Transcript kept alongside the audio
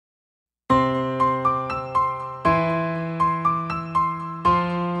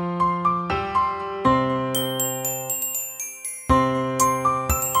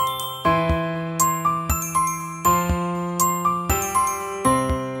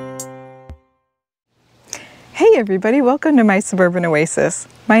Hey everybody, welcome to my Suburban Oasis.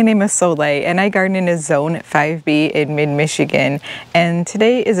 My name is Soleil and I garden in a zone 5B in mid-Michigan, and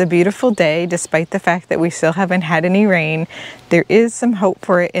today is a beautiful day despite the fact that we still haven't had any rain. There is some hope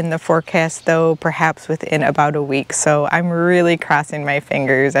for it in the forecast though, perhaps within about a week, so I'm really crossing my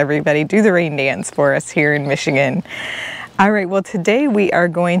fingers. Everybody do the rain dance for us here in Michigan. Alright, well today we are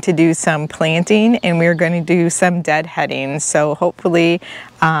going to do some planting and we're going to do some deadheading, so hopefully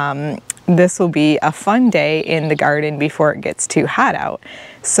this will be a fun day in the garden before it gets too hot out.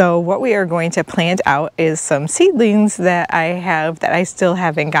 So what we are going to plant out is some seedlings that I have that I still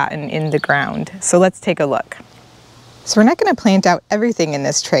haven't gotten in the ground. So let's take a look. So we're not going to plant out everything in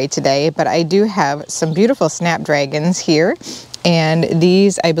this tray today, but I do have some beautiful snapdragons here. And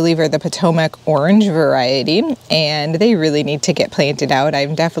these, I believe, are the Potomac orange variety, and they really need to get planted out.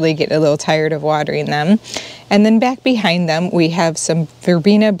 I'm definitely getting a little tired of watering them. And then back behind them, we have some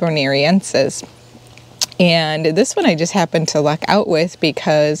verbena bonariensis. And this one I just happened to luck out with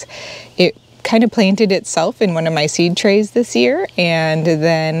because it kind of planted itself in one of my seed trays this year, and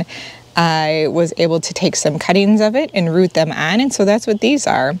then I was able to take some cuttings of it and root them on, and so that's what these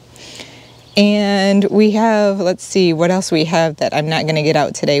are. And we have, let's see what else we have that I'm not going to get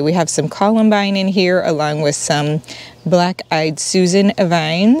out today. We have some columbine in here along with some black-eyed Susan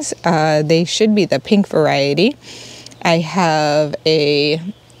vines. They should be the pink variety. I have a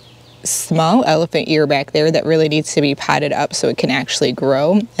small elephant ear back there that really needs to be potted up so it can actually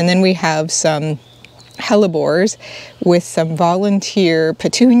grow. And then we have some hellebores with some volunteer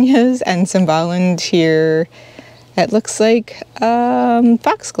petunias and some volunteer, it looks like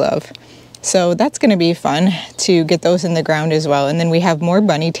foxglove. So that's going to be fun to get those in the ground as well. And then we have more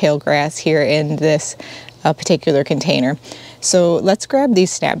bunny tail grass here in this particular container. So let's grab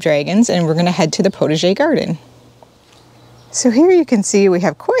these snapdragons and we're going to head to the potager garden. So here you can see we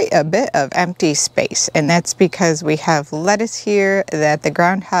have quite a bit of empty space, and that's because we have lettuce here that the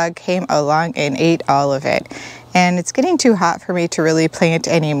groundhog came along and ate all of it. And it's getting too hot for me to really plant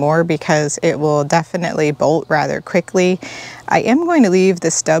anymore because it will definitely bolt rather quickly. I am going to leave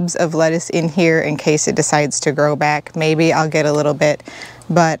the stubs of lettuce in here in case it decides to grow back. Maybe I'll get a little bit,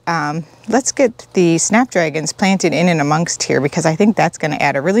 but let's get the snapdragons planted in and amongst here because I think that's going to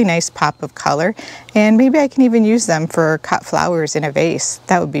add a really nice pop of color, and maybe I can even use them for cut flowers in a vase.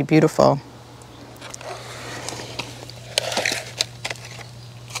 That would be beautiful.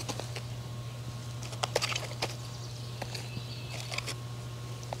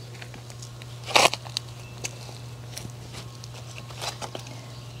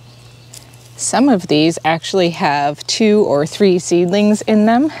 Some of these actually have 2 or 3 seedlings in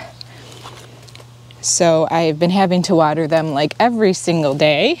them. So I've been having to water them like every single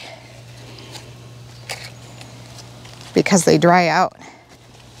day because they dry out.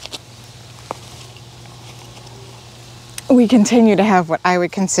 We continue to have what I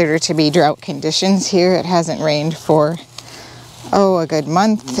would consider to be drought conditions here. It hasn't rained for, a good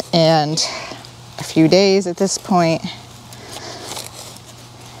month and a few days at this point.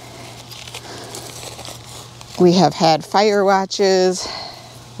 We have had fire watches,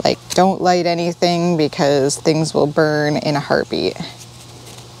 like don't light anything because things will burn in a heartbeat.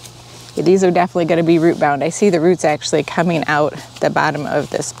 Yeah, these are definitely going to be root bound. I see the roots actually coming out the bottom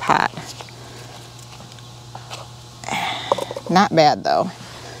of this pot. Not bad though.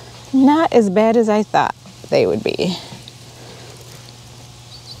 Not as bad as I thought they would be.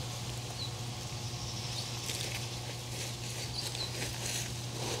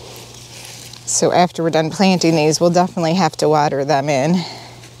 So after we're done planting these, we'll definitely have to water them in.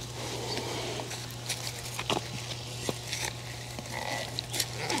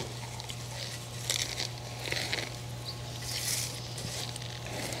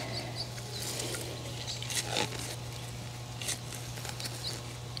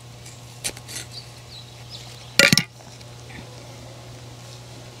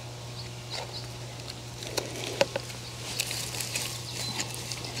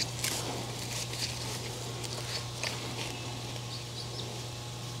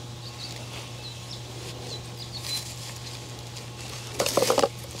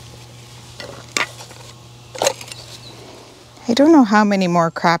 I don't know how many more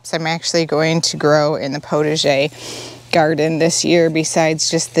crops I'm actually going to grow in the potager garden this year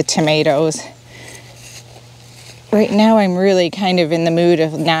besides just the tomatoes. Right now I'm really kind of in the mood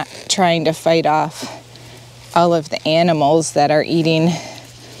of not trying to fight off all of the animals that are eating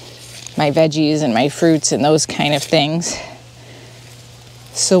my veggies and my fruits and those kind of things.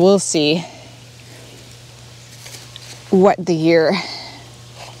 So we'll see what the year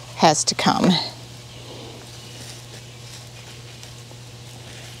has to come.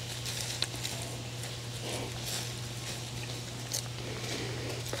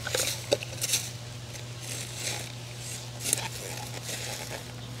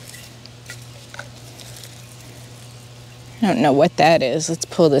 I don't know what that is. Let's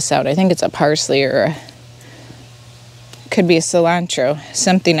pull this out. I think it's a parsley or could be a cilantro,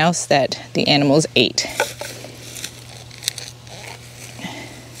 something else that the animals ate.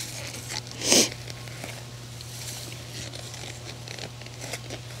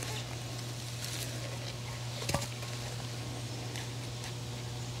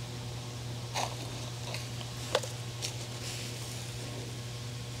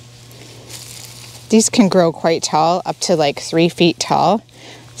 These can grow quite tall, up to like 3 feet tall.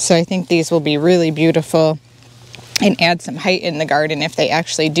 So I think these will be really beautiful and add some height in the garden if they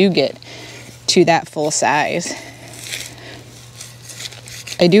actually do get to that full size.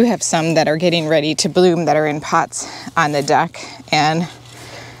 I do have some that are getting ready to bloom that are in pots on the deck, and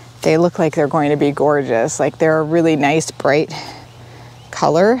they look like they're going to be gorgeous. Like they're a really nice bright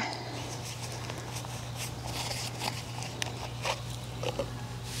color.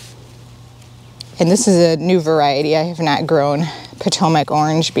 And this is a new variety. I have not grown Potomac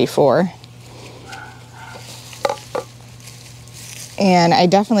orange before. And I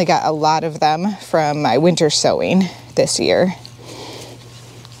definitely got a lot of them from my winter sowing this year.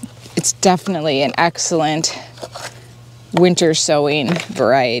 It's definitely an excellent winter sowing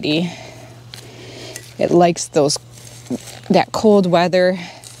variety. It likes that cold weather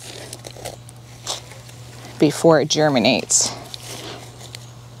before it germinates.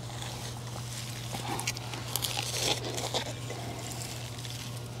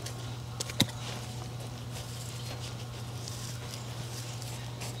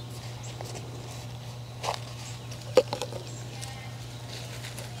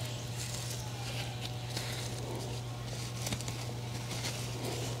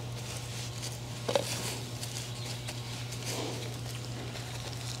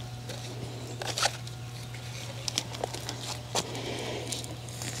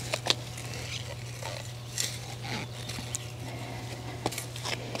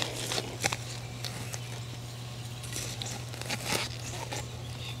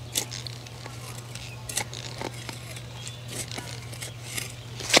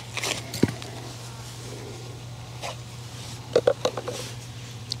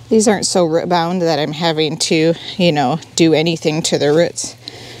 These aren't so root bound that I'm having to, do anything to the roots.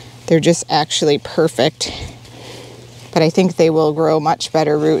 They're just actually perfect. But I think they will grow much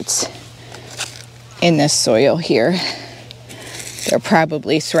better roots in this soil here. They'll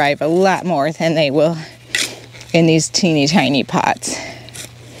probably thrive a lot more than they will in these teeny tiny pots.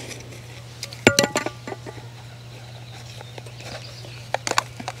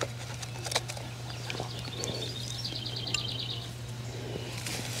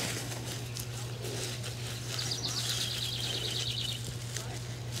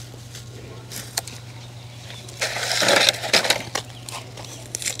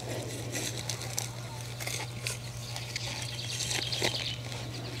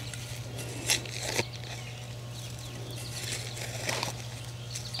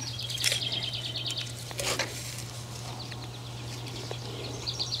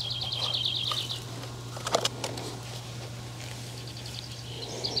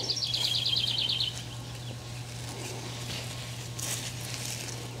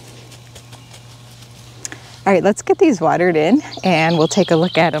 All right, let's get these watered in and we'll take a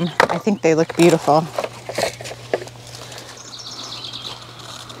look at them. I think they look beautiful.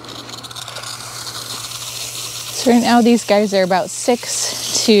 So right now these guys are about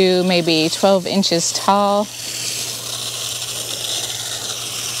 6 to maybe 12 inches tall.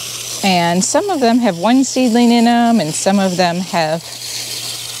 And some of them have 1 seedling in them and some of them have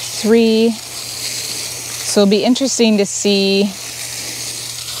 3. So it'll be interesting to see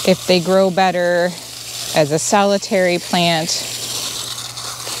if they grow better as a solitary plant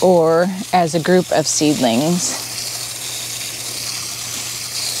or as a group of seedlings.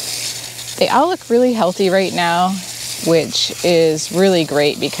 They all look really healthy right now, which is really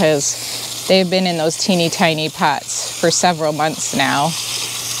great because they've been in those teeny tiny pots for several months now,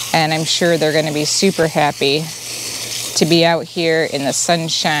 and I'm sure they're going to be super happy to be out here in the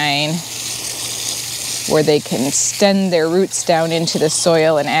sunshine where they can extend their roots down into the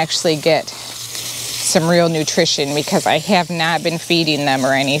soil and actually get some real nutrition, because I have not been feeding them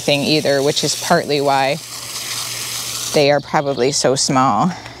or anything either, which is partly why they are probably so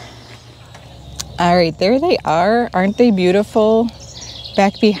small. All right, there they are. Aren't they beautiful?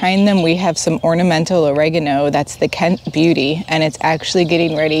 Back behind them we have some ornamental oregano. That's the Kent Beauty, and it's actually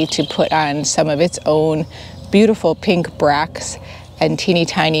getting ready to put on some of its own beautiful pink bracts and teeny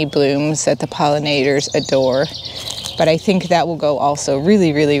tiny blooms that the pollinators adore. But I think that will go also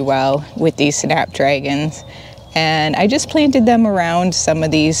really, really well with these snapdragons. And I just planted them around some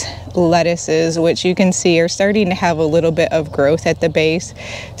of these lettuces, which you can see are starting to have a little bit of growth at the base.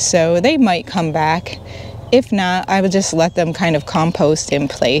 So they might come back. If not, I would just let them kind of compost in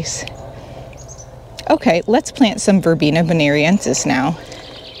place. Okay, let's plant some verbena bonariensis now.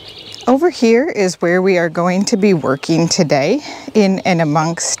 Over here is where we are going to be working today, in and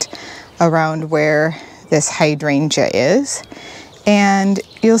amongst around where this hydrangea is. And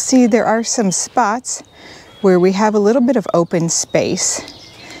you'll see there are some spots where we have a little bit of open space.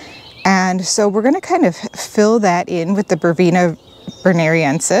 And so we're going to kind of fill that in with the verbena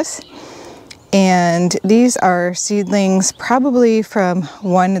bonariensis. And these are seedlings probably from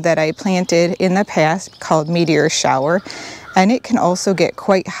one that I planted in the past called Meteor Shower. And it can also get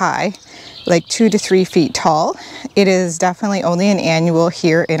quite high, like 2 to 3 feet tall. It is definitely only an annual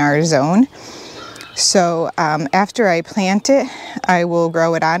here in our zone. So after I plant it, I will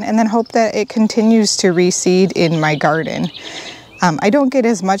grow it on and then hope that it continues to reseed in my garden. I don't get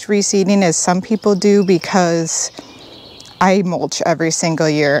as much reseeding as some people do because I mulch every single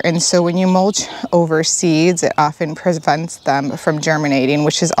year. And so when you mulch over seeds, it often prevents them from germinating,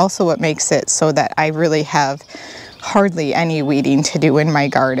 which is also what makes it so that I really have hardly any weeding to do in my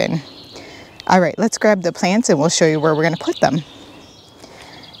garden. All right, let's grab the plants and we'll show you where we're going to put them.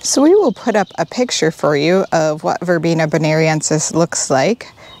 So we will put up a picture for you of what verbena bonariensis looks like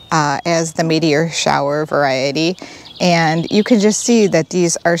as the Meteor Shower variety. And you can just see that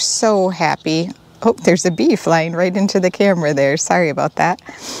these are so happy. Oh, there's a bee flying right into the camera there. Sorry about that.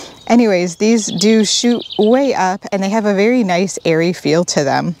 Anyways, these do shoot way up and they have a very nice airy feel to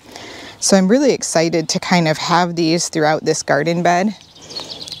them. So I'm really excited to kind of have these throughout this garden bed.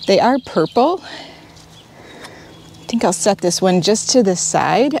 They are purple. I think I'll set this one just to the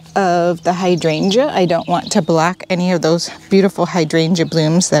side of the hydrangea. I don't want to block any of those beautiful hydrangea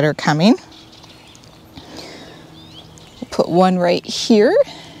blooms that are coming. Put one right here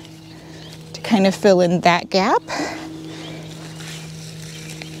to kind of fill in that gap.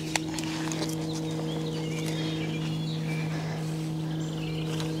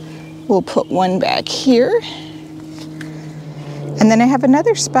 We'll put one back here. And then I have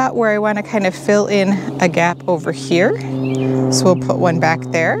another spot where I want to kind of fill in a gap over here. So we'll put one back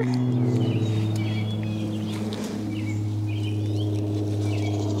there.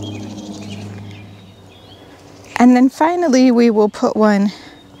 And then finally we will put one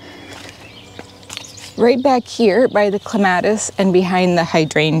right back here by the clematis and behind the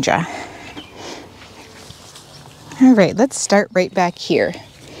hydrangea. All right, let's start right back here.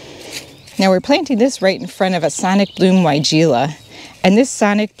 Now we're planting this right in front of a Sonic Bloom Weigela. And this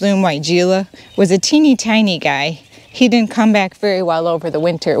Sonic Bloom Weigela was a teeny tiny guy. He didn't come back very well over the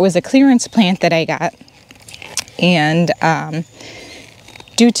winter. It was a clearance plant that I got. And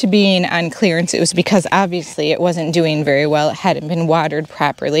due to being on clearance, it was because obviously it wasn't doing very well. It hadn't been watered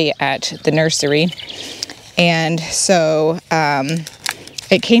properly at the nursery. And so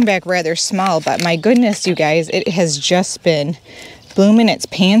it came back rather small. But my goodness, you guys, it has just been blooming its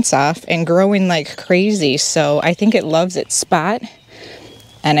pants off and growing like crazy. So I think it loves its spot.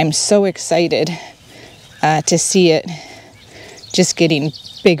 And I'm so excited to see it just getting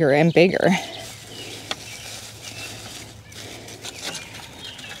bigger and bigger.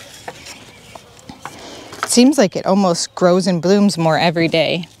 It seems like it almost grows and blooms more every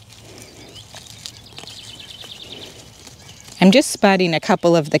day. I'm just spotting a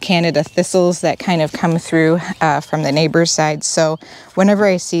couple of the Canada thistles that kind of come through from the neighbor's side. So whenever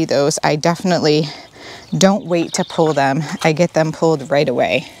I see those, I definitely don't wait to pull them. I get them pulled right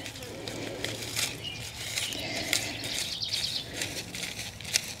away.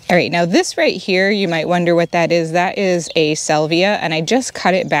 All right, now this right here, you might wonder what that is. That is a salvia, and I just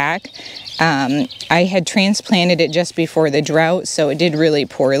cut it back. I had transplanted it just before the drought, so it did really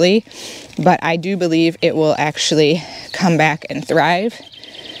poorly. But I do believe it will actually come back and thrive.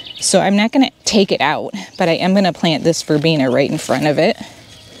 So I'm not going to take it out, but I am going to plant this verbena right in front of it.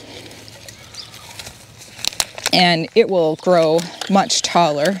 And it will grow much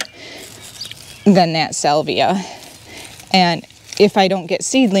taller than that salvia. And if I don't get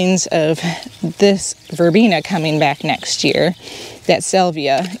seedlings of this verbena coming back next year, that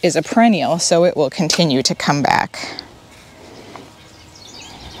salvia is a perennial, so it will continue to come back.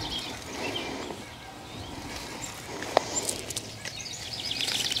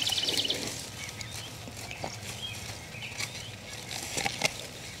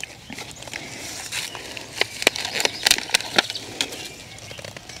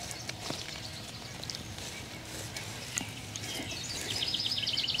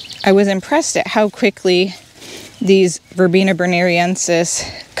 I was impressed at how quickly these verbena bonariensis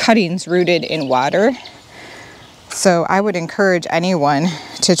cuttings rooted in water. So I would encourage anyone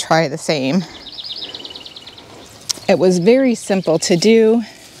to try the same. It was very simple to do,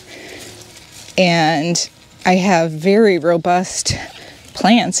 and I have very robust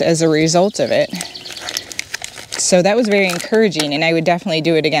plants as a result of it. So that was very encouraging, and I would definitely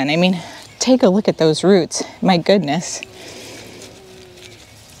do it again. I mean, take a look at those roots. My goodness.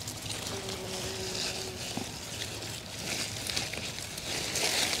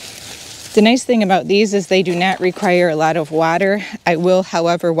 The nice thing about these is they do not require a lot of water. I will,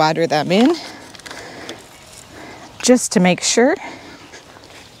 however, water them in just to make sure,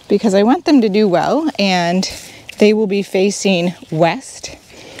 because I want them to do well, and they will be facing west,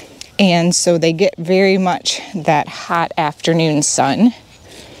 and so they get very much that hot afternoon sun.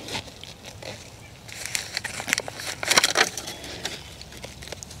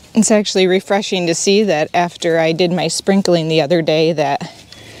 It's actually refreshing to see that after I did my sprinkling the other day, that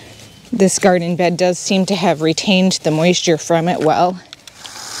this garden bed does seem to have retained the moisture from it well.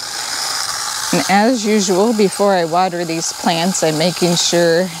 And as usual, before I water these plants, I'm making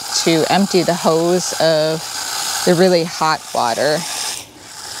sure to empty the hose of the really hot water.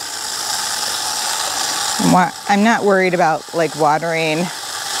 I'm not worried about like watering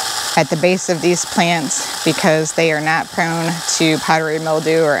at the base of these plants because they are not prone to powdery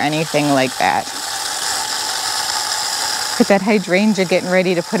mildew or anything like that. Look at that hydrangea getting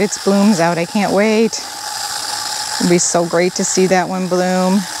ready to put its blooms out. I can't wait. It'll be so great to see that one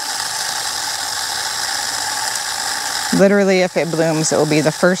bloom. Literally, if it blooms, it will be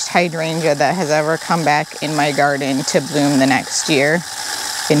the first hydrangea that has ever come back in my garden to bloom the next year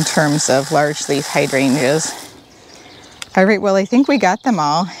in terms of large leaf hydrangeas. All right, well, I think we got them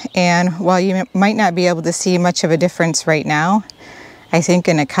all. And while you might not be able to see much of a difference right now, I think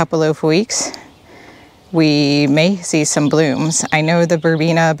in a couple of weeks, we may see some blooms. I know the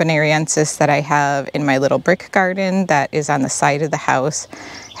verbena bonariensis that I have in my little brick garden that is on the side of the house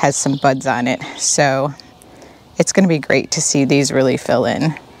has some buds on it. So it's going to be great to see these really fill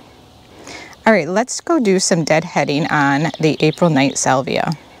in. All right, let's go do some deadheading on the April night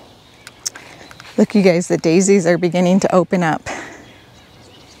salvia. Look, you guys, the daisies are beginning to open up.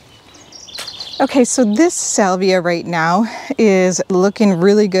 Okay, so this salvia right now is looking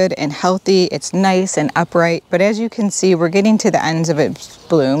really good and healthy. It's nice and upright, but as you can see, we're getting to the ends of its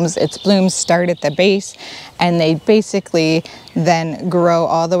blooms. Its blooms start at the base, and they basically then grow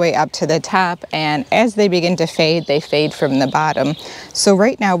all the way up to the top, and as they begin to fade, they fade from the bottom. So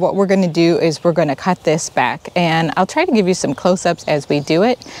right now what we're going to do is we're going to cut this back, and I'll try to give you some close-ups as we do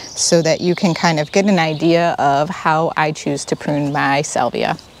it so that you can kind of get an idea of how I choose to prune my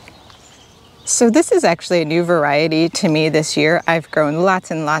salvia. So this is actually a new variety to me this year. I've grown lots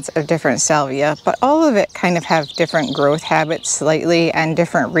and lots of different salvia, but all of it kind of have different growth habits slightly and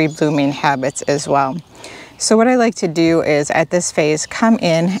different reblooming habits as well. So what I like to do is at this phase come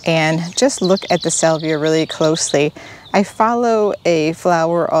in and just look at the salvia really closely. I follow a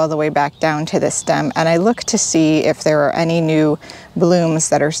flower all the way back down to the stem, and I look to see if there are any new blooms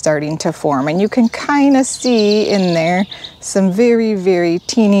that are starting to form. And you can kind of see in there some very, very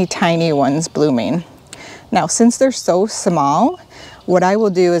teeny tiny ones blooming. Now, since they're so small, what I will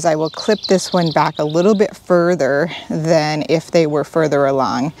do is I will clip this one back a little bit further than if they were further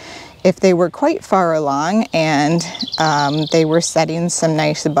along. If they were quite far along and they were setting some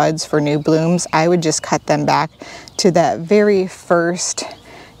nice buds for new blooms, I would just cut them back to that very first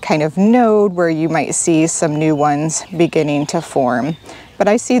kind of node where you might see some new ones beginning to form. But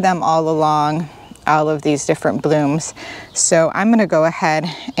I see them all along all of these different blooms. So I'm going to go ahead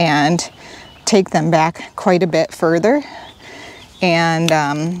and take them back quite a bit further. And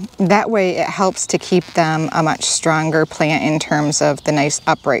that way it helps to keep them a much stronger plant in terms of the nice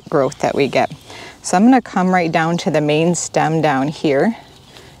upright growth that we get. So I'm going to come right down to the main stem down here,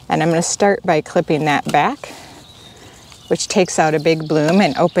 and I'm going to start by clipping that back, which takes out a big bloom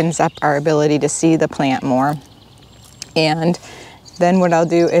and opens up our ability to see the plant more. And then what I'll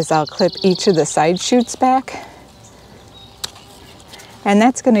do is I'll clip each of the side shoots back, and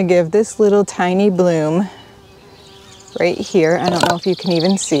that's going to give this little tiny bloom right here. I don't know if you can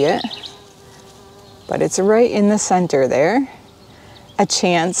even see it, but it's right in the center there, a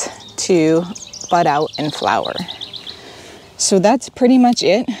chance to bud out and flower. So that's pretty much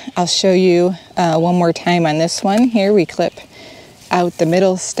it. I'll show you one more time on this one. Here we clip out the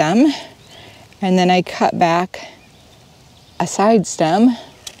middle stem, and then I cut back a side stem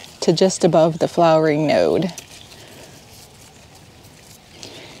to just above the flowering node.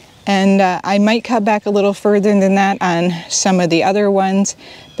 And I might cut back a little further than that on some of the other ones,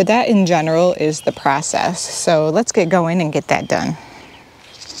 but that in general is the process. So let's get going and get that done.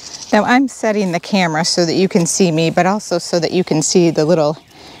 Now I'm setting the camera so that you can see me, but also so that you can see the little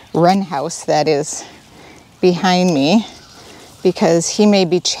wren house that is behind me, because he may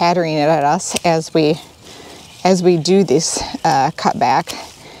be chattering at us as we do this cutback.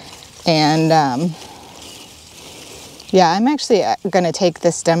 And yeah, I'm actually going to take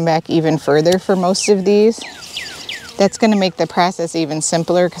the stem back even further for most of these. That's going to make the process even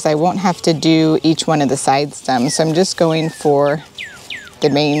simpler because I won't have to do each one of the side stems. So I'm just going for the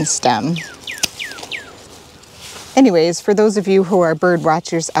main stem. Anyways, for those of you who are bird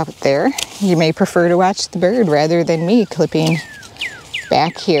watchers out there, you may prefer to watch the bird rather than me clipping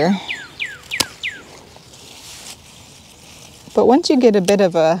back here. But once you get a bit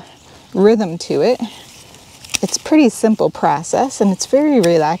of a rhythm to it, it's a pretty simple process, and it's very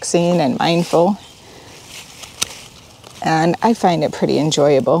relaxing and mindful. And I find it pretty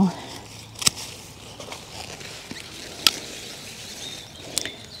enjoyable.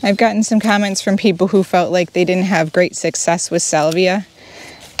 I've gotten some comments from people who felt like they didn't have great success with salvia.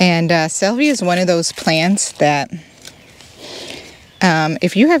 And salvia is one of those plants that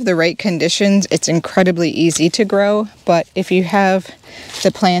if you have the right conditions, it's incredibly easy to grow. But if you have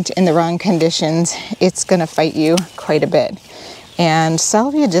the plant in the wrong conditions, it's going to fight you quite a bit. And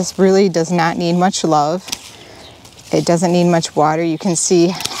salvia just really does not need much love. It doesn't need much water. You can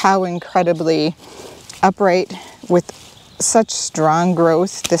see how incredibly upright with such strong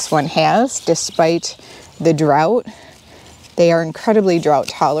growth this one has, despite the drought. They are incredibly drought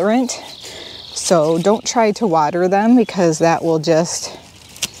tolerant. So don't try to water them because that will just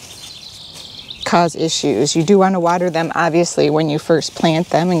cause issues. You do want to water them obviously when you first plant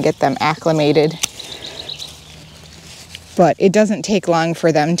them and get them acclimated. But it doesn't take long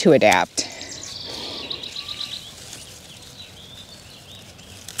for them to adapt.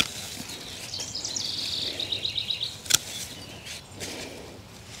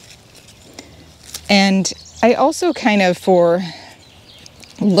 And I also kind of, for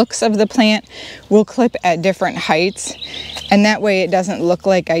looks of the plant, will clip at different heights, and that way it doesn't look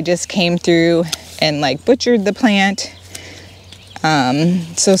like I just came through and like butchered the plant.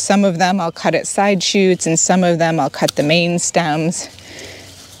 So some of them I'll cut at side shoots, and some of them I'll cut the main stems.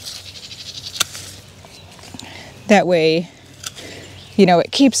 That way, you know,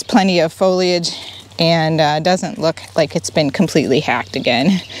 it keeps plenty of foliage and doesn't look like it's been completely hacked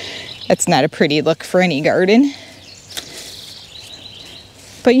again. That's not a pretty look for any garden.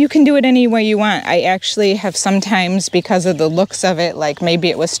 But you can do it any way you want. I actually have sometimes, because of the looks of it, like maybe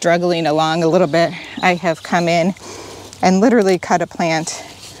it was struggling along a little bit, I have come in and literally cut a plant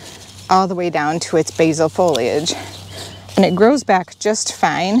all the way down to its basal foliage. And it grows back just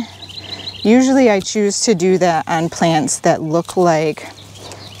fine. Usually I choose to do that on plants that look like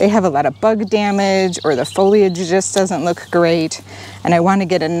they have a lot of bug damage, or the foliage just doesn't look great, and I want to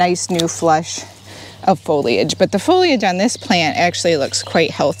get a nice new flush of foliage. But the foliage on this plant actually looks quite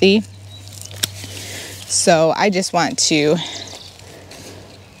healthy. So I just want to,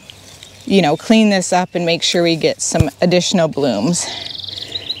 you know, clean this up and make sure we get some additional blooms.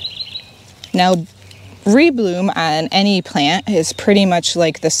 Now, rebloom on any plant is pretty much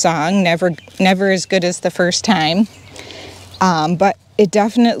like the song, never as good as the first time. But it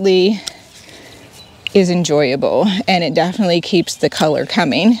definitely is enjoyable, and it definitely keeps the color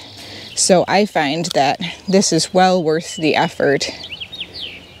coming. So I find that this is well worth the effort.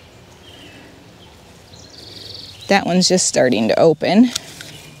 That one's just starting to open.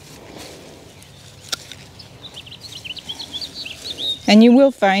 And you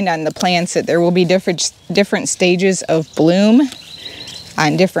will find on the plants that there will be different stages of bloom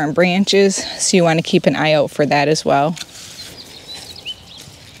on different branches, so you want to keep an eye out for that as well.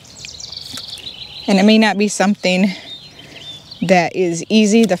 And it may not be something that is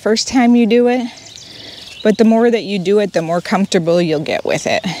easy the first time you do it, but the more that you do it, the more comfortable you'll get with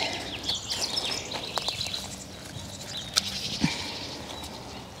it.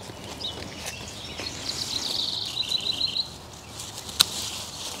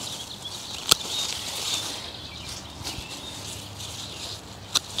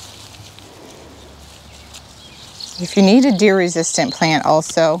 If you need a deer resistant plant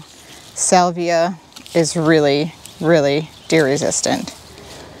also, salvia is really, really deer resistant.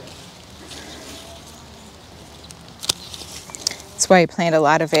 That's why I plant a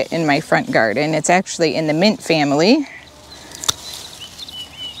lot of it in my front garden. It's actually in the mint family.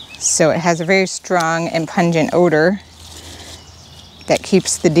 So it has a very strong and pungent odor that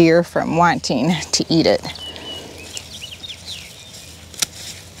keeps the deer from wanting to eat it.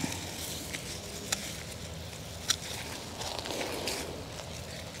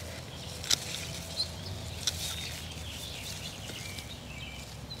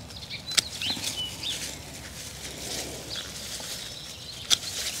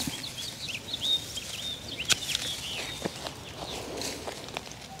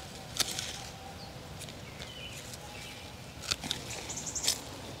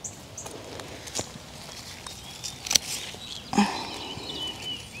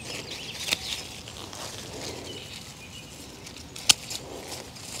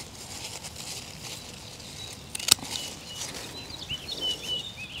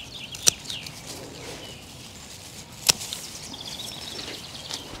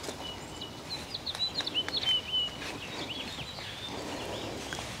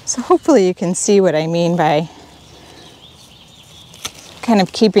 So hopefully you can see what I mean by kind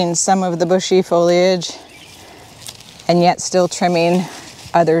of keeping some of the bushy foliage and yet still trimming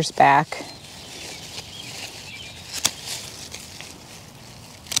others back.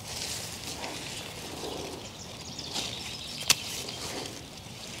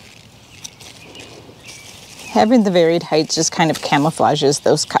 Having the varied heights just kind of camouflages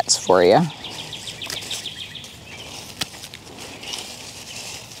those cuts for you.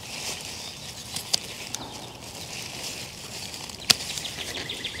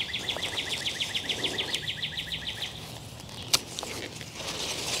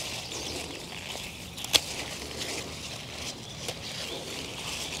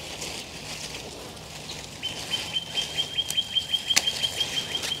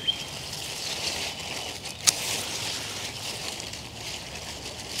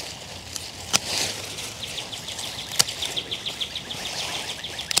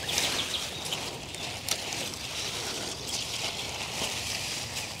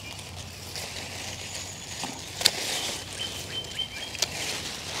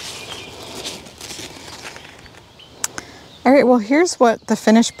 All right, well, here's what the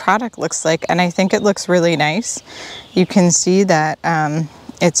finished product looks like, and I think it looks really nice. You can see that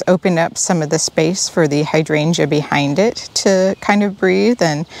it's opened up some of the space for the hydrangea behind it to kind of breathe,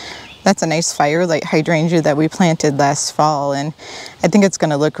 and that's a nice firelight hydrangea that we planted last fall, and I think it's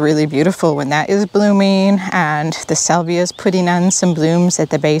going to look really beautiful when that is blooming and the salvia is putting on some blooms at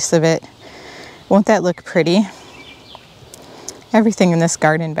the base of it. Won't that look pretty? Everything in this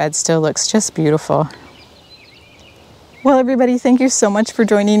garden bed still looks just beautiful. Well, everybody, thank you so much for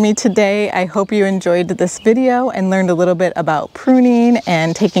joining me today. I hope you enjoyed this video and learned a little bit about pruning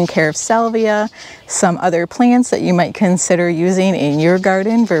and taking care of salvia, some other plants that you might consider using in your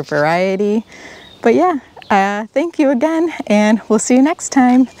garden for variety. But yeah, thank you again, and we'll see you next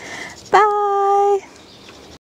time.